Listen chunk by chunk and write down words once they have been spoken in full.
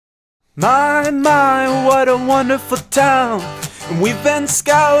My, what a wonderful town. And we've been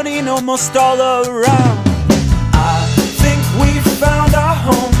scouting almost all around. I think we've found our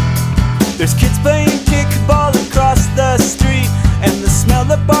home. There's kids playing kickball across the street, and the smell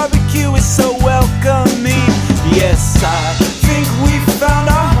of barbecue is so welcoming. Yes, I think we've found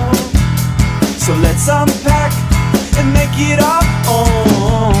our home. So let's unpack and make it our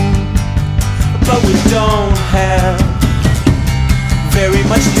own. But we don't have very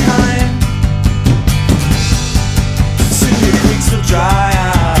much time. Soon the creeks will dry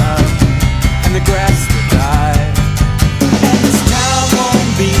up and the grass will die, and this town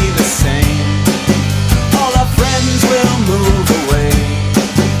won't be the same. All our friends will move away,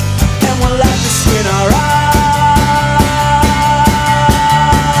 and we'll have to squint our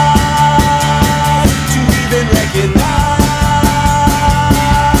eyes to even recognize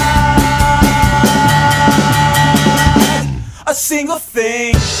a single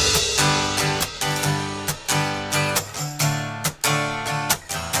thing.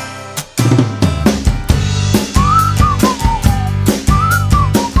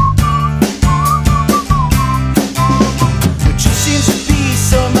 There just seems to be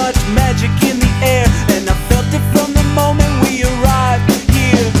so much magic in the air, and I felt it from the moment we arrived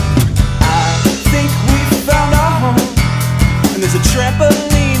here. I think we found our home, and there's a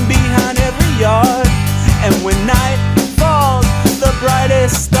trampoline behind every yard, and when night falls, the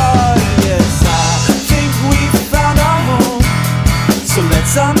brightest star. Yes, I think we found our home. So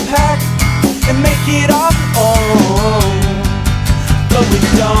let's unpack and make it our own. But we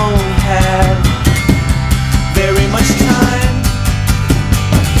don't have very much time.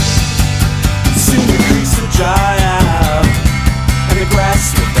 Soon the creeks will dry out and the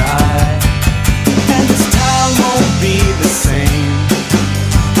grass will die, and this town won't be the same.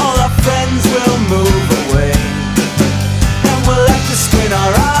 All our friends will move away, and we'll have to squint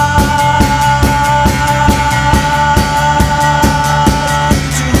our eyes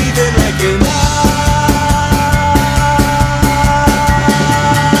to even recognize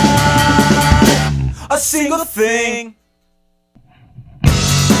a single thing.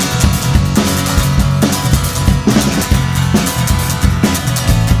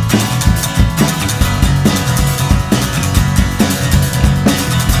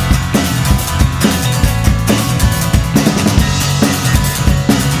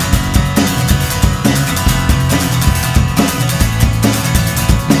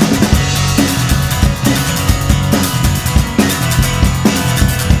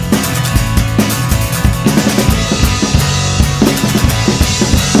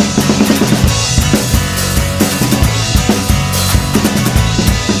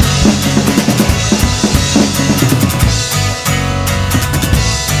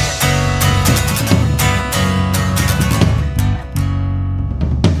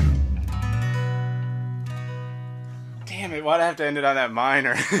 Damn it, why'd I have to end it on that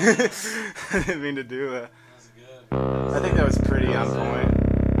minor? I didn't mean to do that. That was good. I think that was pretty on point.